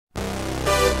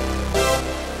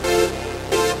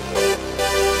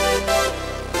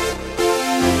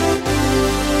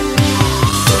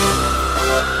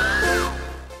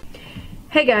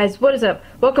Hey guys, what is up?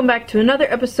 Welcome back to another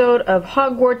episode of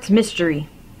Hogwarts Mystery.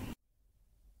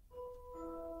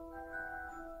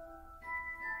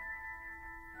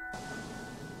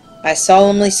 I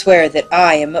solemnly swear that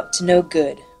I am up to no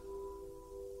good.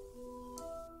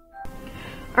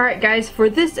 Alright guys, for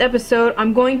this episode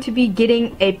I'm going to be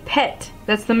getting a pet.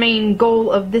 That's the main goal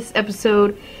of this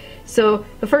episode. So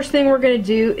the first thing we're going to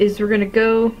do is we're going to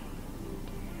go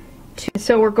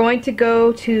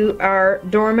to our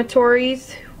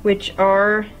dormitories, which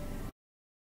are...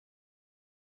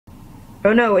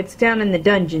 Oh no, it's down in the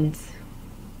dungeons.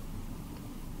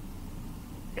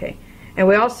 Okay. And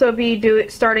we'll also be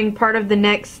starting part of the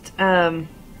next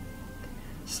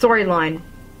storyline.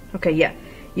 Okay, yeah.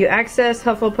 You access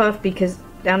Hufflepuff because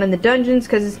down in the dungeons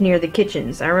because it's near the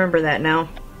kitchens. I remember that now.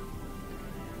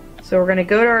 So we're going to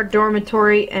go to our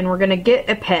dormitory and we're going to get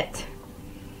a pet.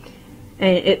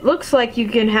 And it looks like you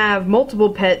can have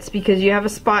multiple pets because you have a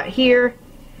spot here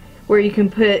where you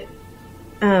can put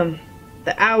the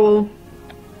owl.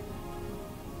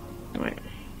 Wait.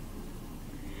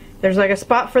 There's like a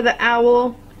spot for the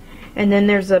owl, and then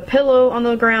there's a pillow on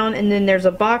the ground, and then there's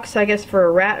a box, I guess, for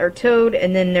a rat or toad,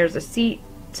 and then there's a seat.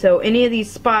 So any of these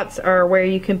spots are where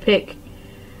you can pick,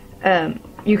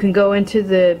 you can go into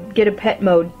the get a pet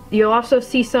mode. You'll also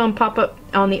see some pop up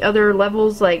on the other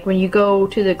levels, like when you go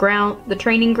to the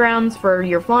training grounds for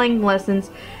your flying lessons,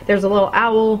 there's a little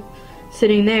owl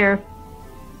sitting there,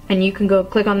 and you can go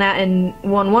click on that, and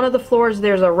on one of the floors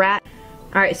there's a rat.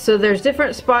 Alright, so there's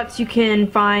different spots you can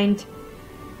find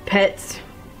pets.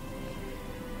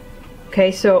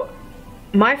 Okay, so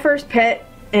my first pet,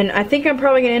 and I think I'm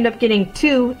probably going to end up getting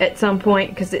two at some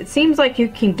point, because it seems like you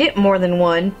can get more than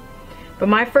one. But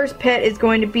my first pet is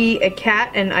going to be a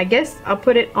cat, and I guess I'll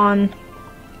put it on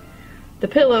the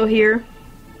pillow here.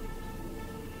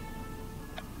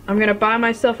 I'm going to buy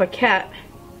myself a cat.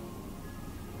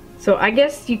 So I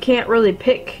guess you can't really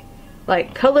pick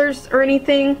like colors or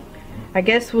anything. I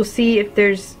guess we'll see if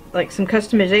there's like some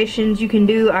customizations you can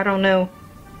do. I don't know.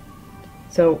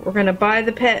 So we're going to buy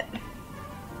the pet.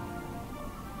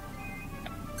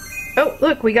 Oh,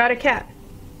 look, we got a cat.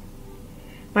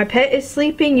 My pet is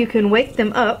sleeping. You can wake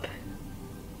them up.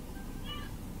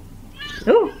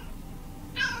 Oh,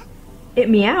 it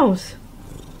meows.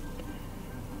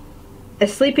 A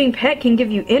sleeping pet can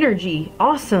give you energy.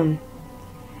 Awesome.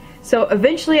 So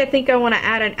eventually I think I want to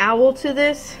add an owl to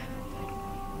this.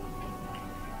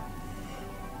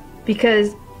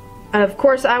 Because, of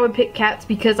course, I would pick cats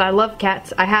because I love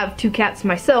cats. I have two cats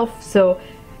myself, so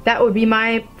that would be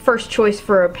my first choice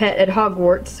for a pet at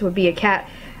Hogwarts, would be a cat.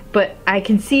 But I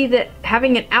can see that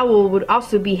having an owl would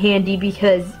also be handy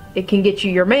because it can get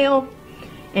you your mail,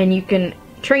 and you can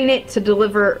train it to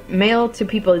deliver mail to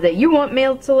people that you want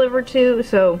mail delivered to,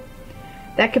 so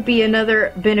that could be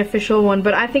another beneficial one.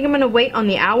 But I think I'm going to wait on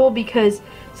the owl because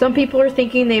some people are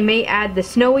thinking they may add the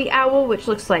snowy owl, which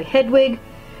looks like Hedwig,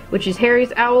 which is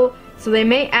Harry's owl, so they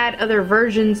may add other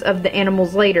versions of the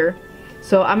animals later.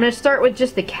 So I'm going to start with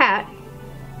just the cat.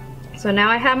 So now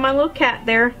I have my little cat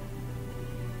there.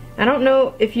 I don't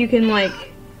know if you can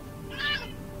like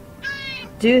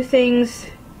do things,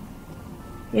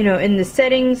 you know, in the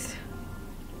settings,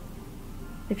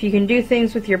 if you can do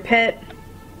things with your pet.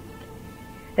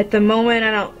 At the moment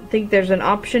I don't think there's an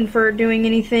option for doing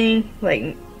anything.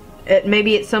 Like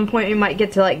maybe at some point we might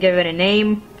get to like give it a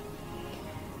name,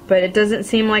 but it doesn't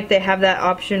seem like they have that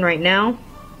option right now.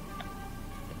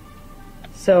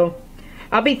 So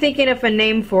I'll be thinking of a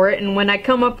name for it, and when I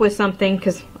come up with something,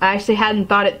 because I actually hadn't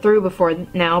thought it through before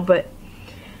now, but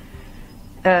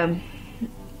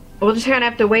we'll just kind of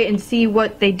have to wait and see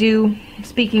what they do.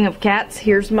 Speaking of cats,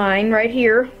 here's mine right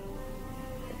here,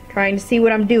 trying to see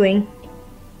what I'm doing.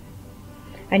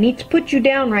 I need to put you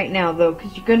down right now though,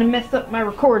 because you're gonna mess up my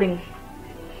recording.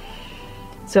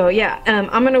 So yeah,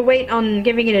 I'm gonna wait on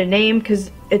giving it a name because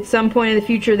at some point in the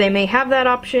future they may have that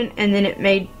option, and then it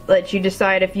may let you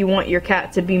decide if you want your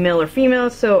cat to be male or female.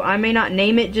 So I may not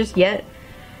name it just yet.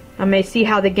 I may see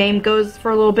how the game goes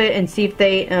for a little bit and see if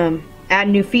they add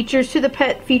new features to the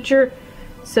pet feature.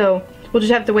 So we'll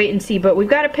just have to wait and see. But we've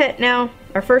got a pet now,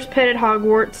 our first pet at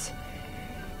Hogwarts.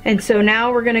 And so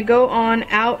now we're gonna go on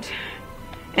out,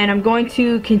 and I'm going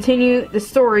to continue the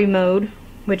story mode,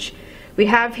 which we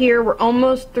have here. We're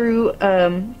almost through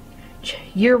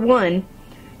year 1.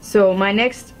 So my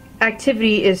next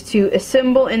activity is to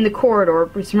assemble in the corridor.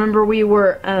 Because remember, we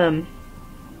were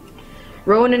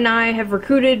Rowan and I have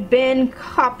recruited Ben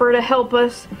Copper to help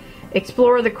us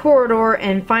explore the corridor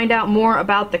and find out more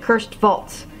about the cursed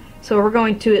vaults. So we're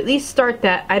going to at least start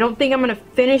that. I don't think I'm going to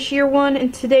finish year 1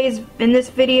 in this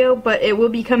video, but it will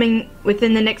be coming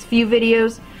within the next few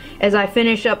videos. as I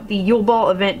finish up the Yule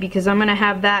Ball event, because I'm going to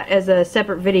have that as a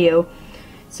separate video.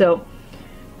 So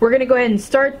we're going to go ahead and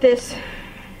start this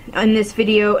in this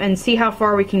video and see how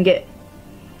far we can get.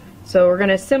 So we're going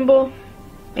to assemble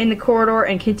in the corridor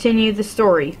and continue the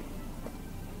story.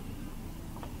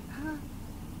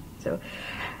 So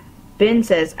Ben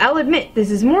says, I'll admit, this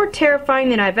is more terrifying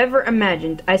than I've ever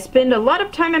imagined. I spend a lot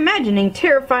of time imagining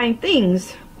terrifying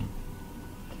things.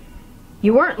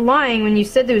 You weren't lying when you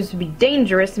said this would be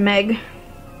dangerous, Meg.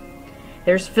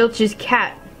 There's Filch's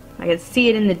cat. I can see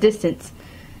it in the distance.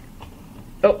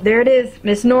 Oh, there it is,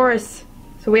 Miss Norris.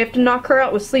 So we have to knock her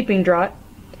out with sleeping draught.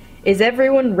 Is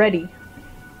everyone ready?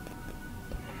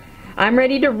 I'm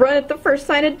ready to run at the first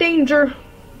sign of danger.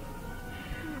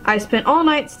 I spent all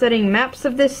night studying maps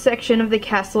of this section of the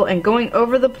castle and going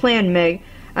over the plan, Meg.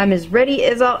 I'm as ready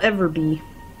as I'll ever be.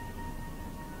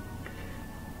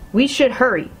 We should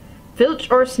hurry.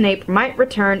 Filch or Snape might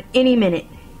return any minute.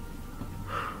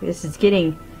 This is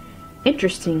getting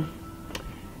interesting.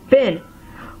 Ben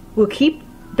will keep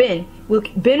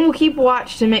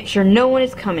watch to make sure no one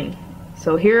is coming.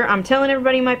 So here I'm telling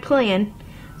everybody my plan.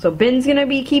 So Ben's gonna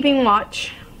be keeping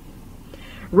watch.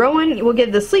 Rowan will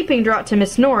give the sleeping draught to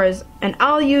Miss Norris, and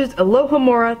I'll use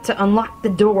Alohomora to unlock the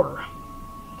door.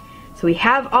 So we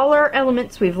have all our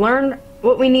elements. We've learned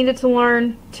what we needed to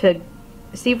learn to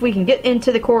see if we can get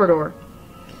into the corridor.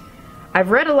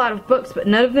 I've read a lot of books, but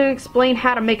none of them explain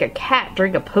how to make a cat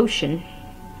drink a potion.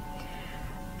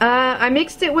 I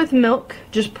mixed it with milk.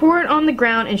 Just pour it on the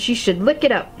ground and she should lick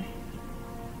it up.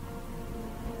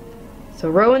 So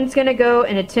Rowan's gonna go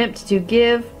and attempt to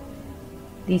give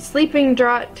the sleeping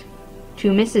draught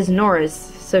to Mrs. Norris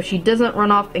so she doesn't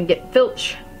run off and get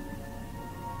Filch.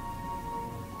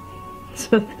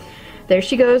 So there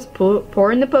she goes,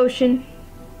 pouring the potion.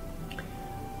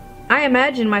 I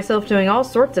imagine myself doing all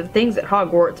sorts of things at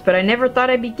Hogwarts, but I never thought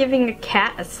I'd be giving a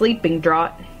cat a sleeping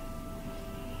draught.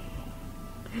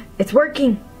 It's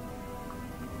working!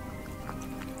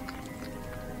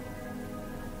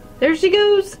 There she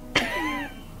goes!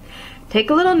 Take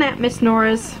a little nap, Miss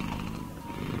Norris.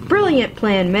 Brilliant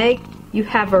plan, Meg. You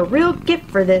have a real gift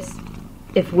for this.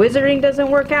 If wizarding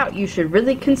doesn't work out, you should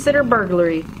really consider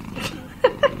burglary.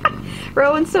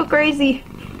 Rowan's so crazy.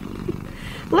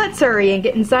 Let's hurry and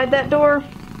get inside that door.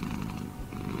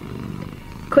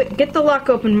 Quick, get the lock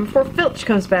open before Filch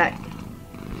comes back.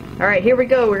 Alright, here we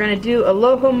go. We're gonna do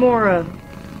Alohomora.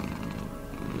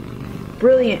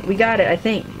 Brilliant. We got it, I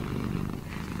think.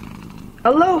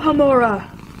 Alohomora!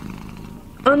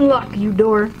 Unlock, you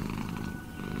door.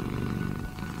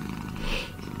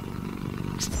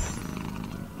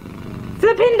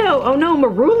 Flipindo! Oh no,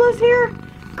 Marula's here?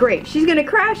 Great, she's gonna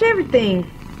crash everything.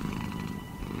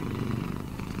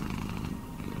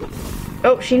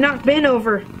 Oh, she knocked Ben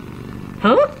over.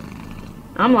 Huh?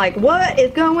 I'm like, what is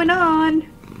going on?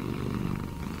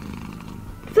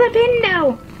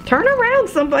 Flipindo! Turn around,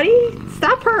 somebody!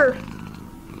 Stop her!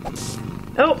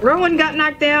 Oh, Rowan got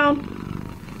knocked down.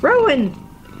 Rowan!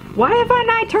 Why have I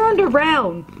not turned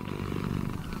around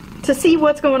to see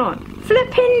what's going on?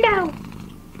 Flipindo!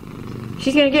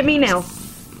 She's gonna get me now.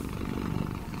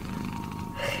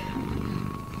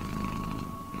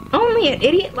 Only an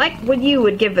idiot like you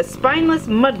would give a spineless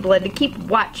mudblood to keep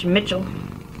watch, Mitchell.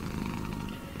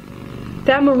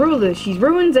 That Marula, she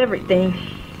ruins everything.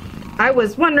 I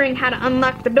was wondering how to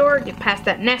unlock the door, get past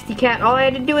that nasty cat. All I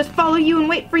had to do was follow you and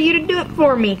wait for you to do it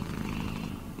for me.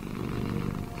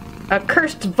 A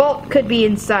cursed vault could be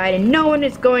inside, and no one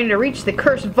is going to reach the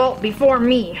cursed vault before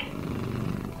me.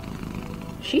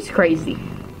 She's crazy.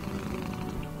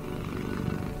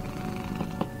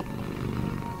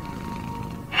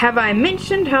 Have I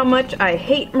mentioned how much I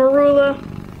hate Marula?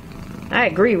 I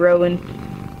agree, Rowan.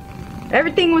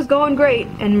 Everything was going great,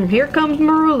 and here comes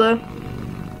Marula.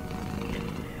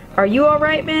 Are you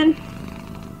alright, man?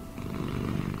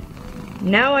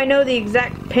 Now I know the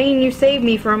exact pain you saved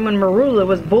me from when Marula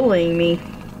was bullying me.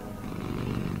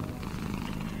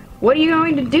 What are you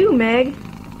going to do, Meg?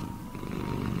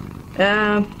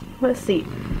 Let's see.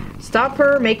 Stop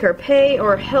her, make her pay,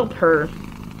 or help her?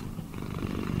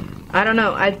 I don't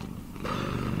know. I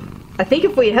think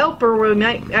if we help her, we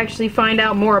might actually find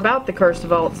out more about the cursed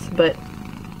vaults, but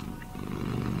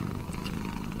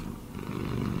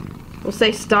we'll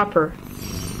say stop her.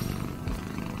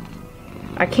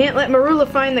 I can't let Marula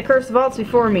find the cursed vaults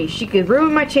before me. She could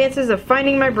ruin my chances of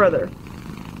finding my brother.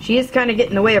 She is kind of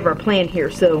getting in the way of our plan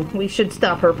here, so we should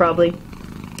stop her probably.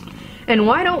 And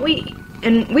why don't we...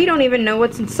 And we don't even know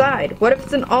what's inside. What if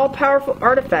it's an all-powerful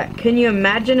artifact? Can you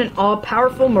imagine an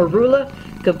all-powerful Marula?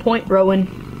 Good point, Rowan.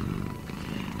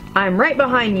 I'm right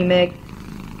behind you, Meg.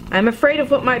 I'm afraid of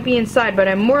what might be inside, but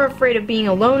I'm more afraid of being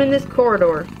alone in this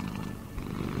corridor.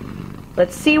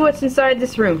 Let's see what's inside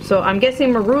this room. So I'm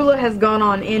guessing Marula has gone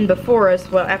on in before us,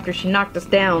 well, after she knocked us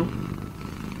down.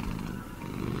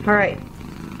 Alright.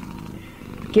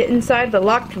 Get inside the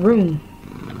locked room.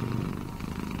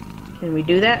 Can we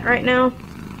do that right now?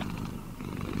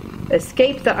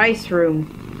 Escape the ice room.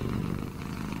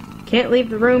 Can't leave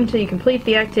the room till you complete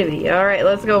the activity. Alright,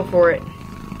 let's go for it.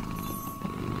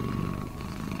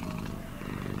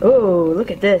 Oh,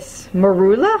 look at this.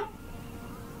 Marula?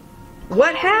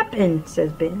 What happened?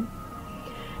 Says Ben.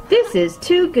 This is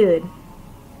too good.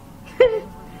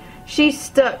 She's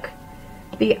stuck.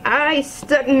 The ice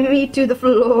stuck me to the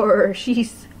floor.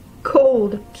 She's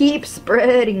cold. Keep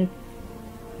spreading.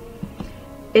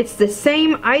 It's the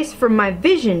same ice from my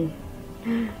vision.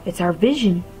 It's our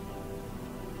vision.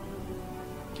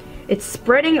 It's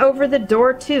spreading over the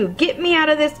door too. Get me out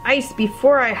of this ice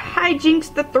before I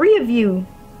hijinks the three of you.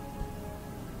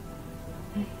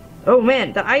 Oh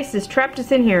man, the ice has trapped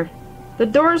us in here. The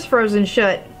door's frozen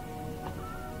shut.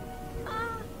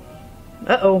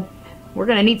 Uh-oh. We're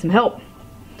gonna need some help.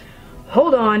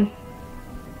 Hold on.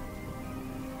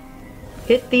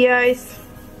 Hit the ice.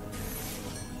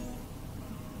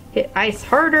 Hit ice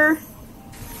harder.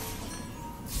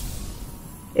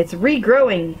 It's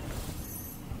regrowing.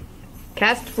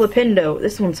 Cast Flipendo.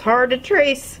 This one's hard to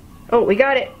trace. Oh, we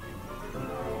got it.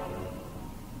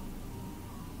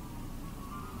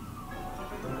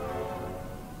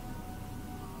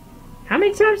 How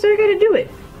many times are we going to do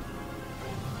it?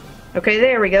 Okay,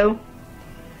 there we go.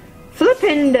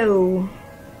 Flipendo.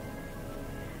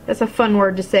 That's a fun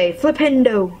word to say.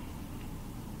 Flipendo.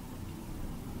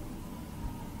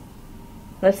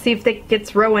 Let's see if it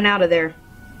gets Rowan out of there.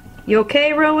 You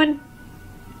okay, Rowan?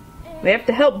 We have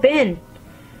to help Ben.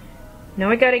 Now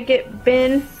we gotta get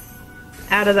Ben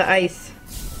out of the ice.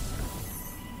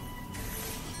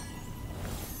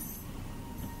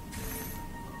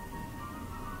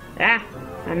 Ah,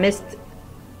 I missed.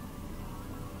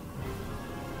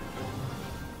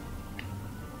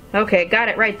 Okay, got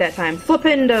it right that time.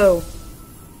 Flipendo.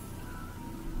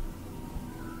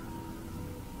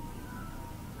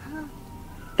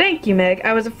 Thank you, Meg.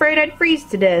 I was afraid I'd freeze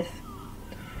to death.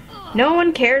 No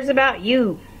one cares about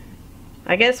you.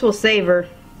 I guess we'll save her.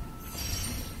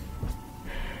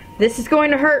 This is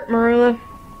going to hurt, Marula.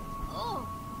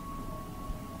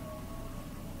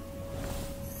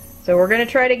 So we're going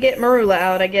to try to get Marula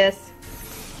out, I guess.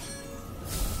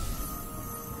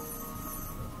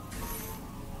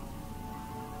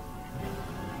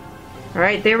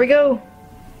 Alright, there we go.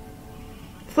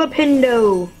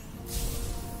 Flipendo.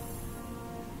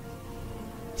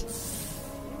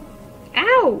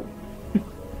 Ow!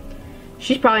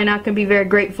 She's probably not going to be very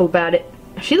grateful about it.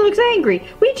 She looks angry.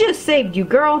 We just saved you,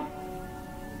 girl.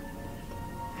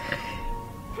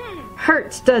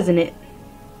 Hurts, doesn't it?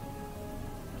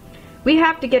 We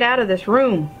have to get out of this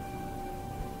room.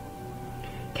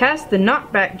 Cast the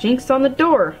knockback jinx on the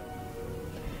door.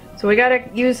 So we gotta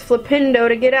use Flipendo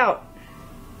to get out.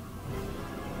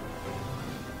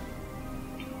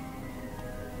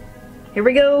 Here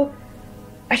we go.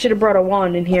 I should have brought a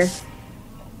wand in here.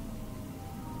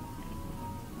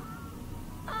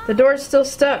 The door's still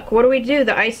stuck. What do we do?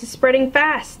 The ice is spreading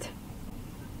fast.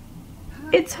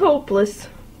 It's hopeless.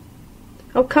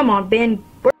 Oh, come on, Ben.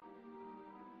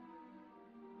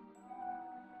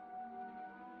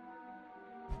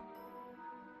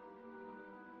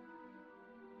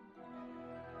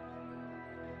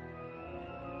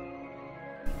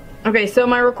 Okay, so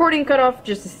my recording cut off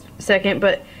just a second,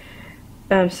 but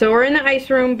so we're in the ice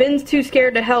room. Ben's too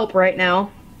scared to help right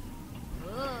now.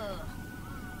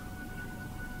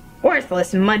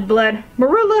 Worthless mudblood.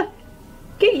 Marula,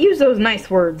 use those nice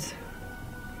words.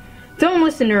 Don't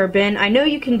listen to her, Ben. I know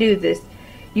you can do this.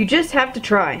 You just have to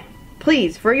try.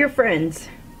 Please, for your friends.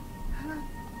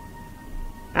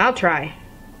 I'll try.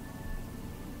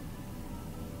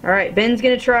 Alright, Ben's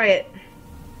gonna try it.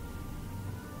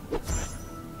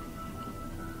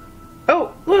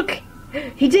 Oh, look!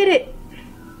 He did it!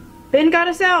 Ben got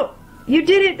us out! You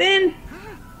did it, Ben!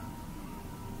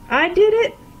 I did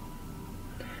it!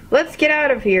 Let's get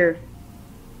out of here.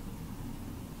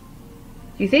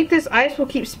 Do you think this ice will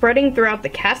keep spreading throughout the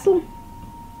castle?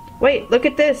 Wait, look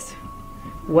at this.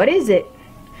 What is it?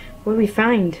 What do we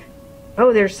find?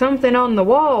 Oh, there's something on the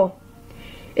wall.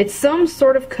 It's some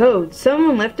sort of code.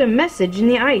 Someone left a message in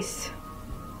the ice.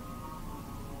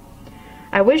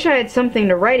 I wish I had something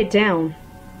to write it down.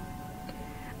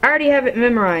 I already have it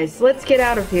memorized. Let's get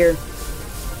out of here.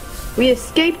 We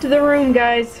escaped the room,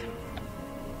 guys.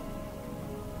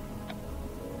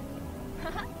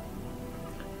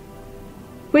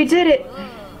 We did it!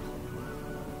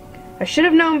 I should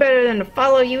have known better than to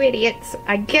follow you idiots.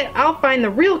 I'll find the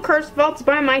real cursed vaults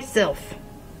by myself.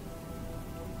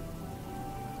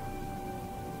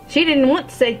 She didn't want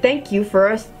to say thank you for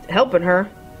us helping her.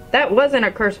 That wasn't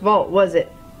a cursed vault, was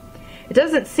it? It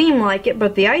doesn't seem like it,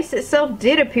 but the ice itself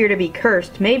did appear to be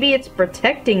cursed. Maybe it's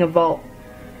protecting a vault,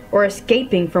 or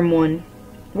escaping from one.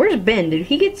 Where's Ben? Did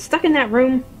he get stuck in that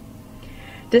room?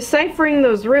 Deciphering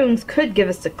those runes could give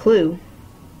us a clue.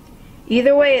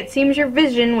 Either way, it seems your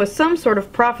vision was some sort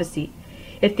of prophecy.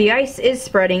 If the ice is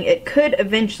spreading, it could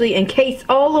eventually encase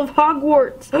all of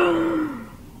Hogwarts.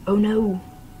 Oh no.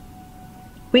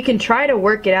 We can try to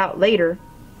work it out later.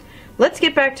 Let's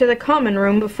get back to the common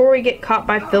room before we get caught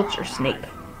by Filch or Snape.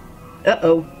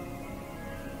 Uh-oh.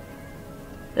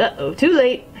 Uh-oh, too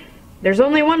late. There's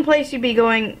only one place you'd be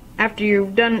going after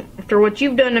what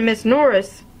you've done to Miss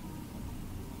Norris.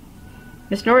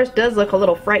 Miss Norris does look a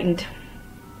little frightened.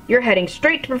 You're heading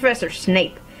straight to Professor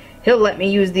Snape. He'll let me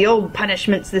use the old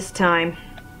punishments this time.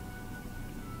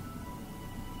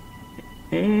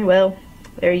 Well,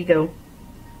 there you go.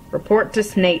 Report to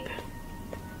Snape.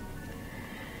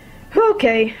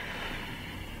 Okay.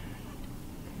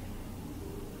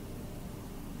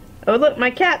 Oh look, my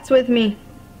cat's with me.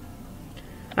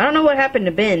 I don't know what happened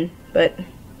to Ben, but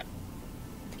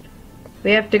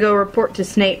we have to go report to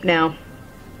Snape now.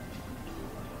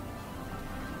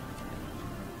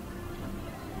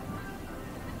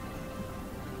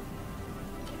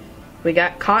 We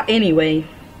got caught anyway.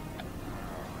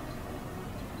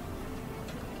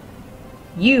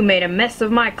 You made a mess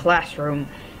of my classroom.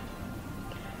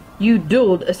 You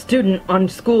dueled a student on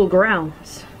school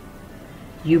grounds.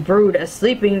 You brewed a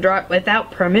sleeping draught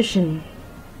without permission.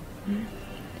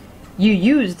 You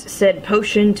used said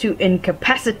potion to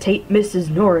incapacitate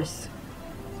Mrs. Norris,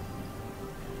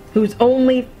 whose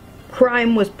only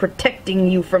crime was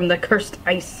protecting you from the cursed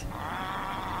ice.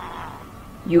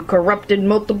 You corrupted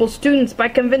multiple students by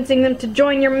convincing them to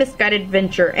join your misguided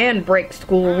venture and break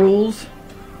school rules.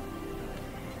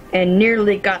 And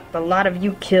nearly got the lot of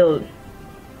you killed.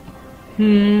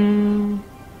 I'm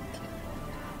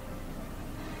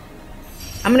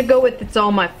gonna go with it's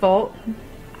all my fault.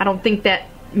 I don't think that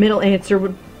middle answer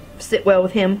would sit well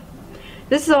with him.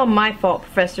 This is all my fault,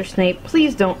 Professor Snape.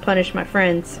 Please don't punish my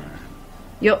friends.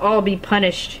 You'll all be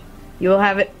punished. You'll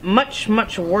have it much,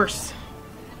 much worse.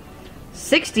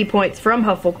 60 points from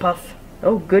Hufflepuff.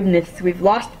 Oh goodness, we've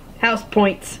lost house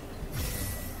points.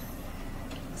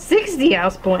 60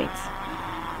 house points.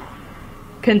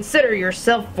 Consider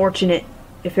yourself fortunate.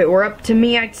 If it were up to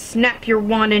me, I'd snap your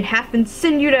wand in half and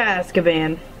send you to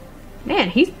Azkaban. Man,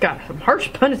 he's got some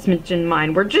harsh punishments in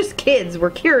mind. We're just kids.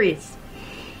 We're curious.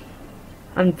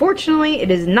 Unfortunately, it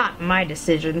is not my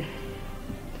decision.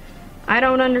 I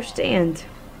don't understand.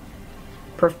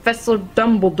 Professor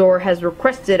Dumbledore has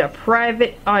requested a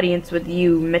private audience with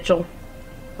you, Mitchell.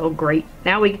 Oh, great.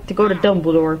 Now we get to go to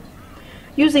Dumbledore.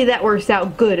 Usually that works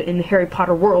out good in the Harry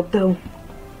Potter world, though.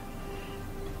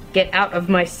 Get out of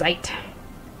my sight.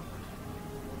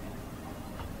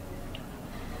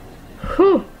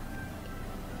 Whew.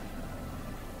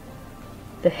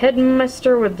 The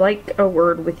headmaster would like a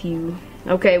word with you.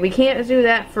 Okay, we can't do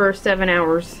that for 7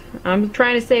 hours. I'm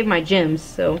trying to save my gems,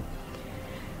 so...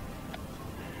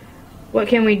 What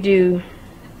can we do?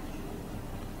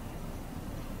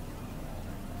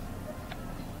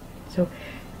 So,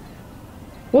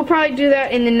 we'll probably do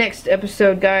that in the next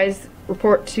episode, guys.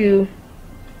 Report to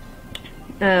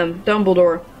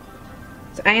Dumbledore.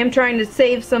 So I am trying to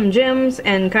save some gems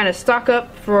and kind of stock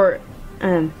up for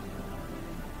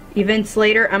events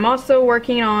later. I'm also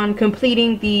working on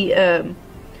completing the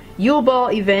Yule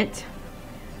Ball event,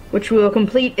 which we'll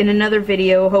complete in another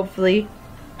video, hopefully.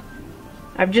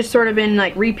 I've just sort of been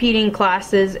like repeating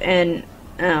classes and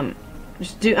I'm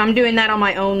doing that on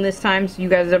my own this time, so you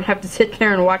guys don't have to sit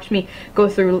there and watch me go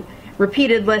through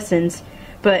repeated lessons.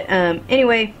 But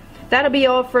anyway, that'll be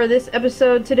all for this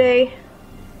episode today.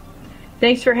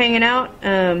 Thanks for hanging out.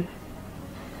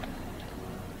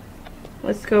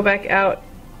 Let's go back out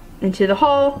into the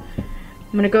hall.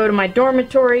 I'm gonna go to my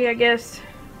dormitory, I guess,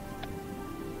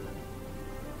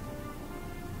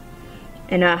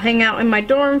 and hang out in my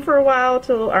dorm for a while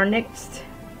till our next...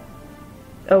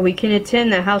 Oh, we can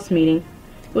attend the house meeting.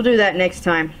 We'll do that next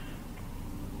time.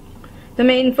 The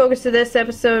main focus of this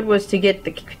episode was to get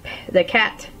the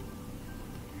cat,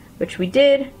 which we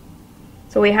did.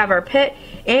 So we have our pet,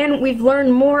 and we've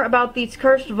learned more about these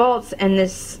cursed vaults and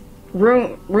this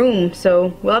room.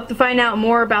 So we'll have to find out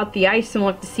more about the ice, and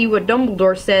we'll have to see what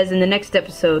Dumbledore says in the next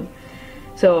episode.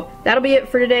 So that'll be it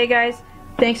for today, guys.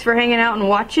 Thanks for hanging out and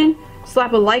watching.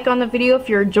 slap a like on the video if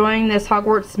you're enjoying this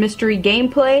Hogwarts mystery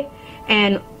gameplay,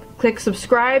 and click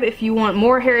subscribe if you want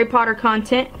more Harry Potter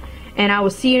content, and I will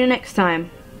see you next time.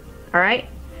 Alright?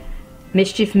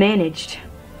 Mischief managed.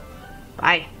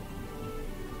 Bye.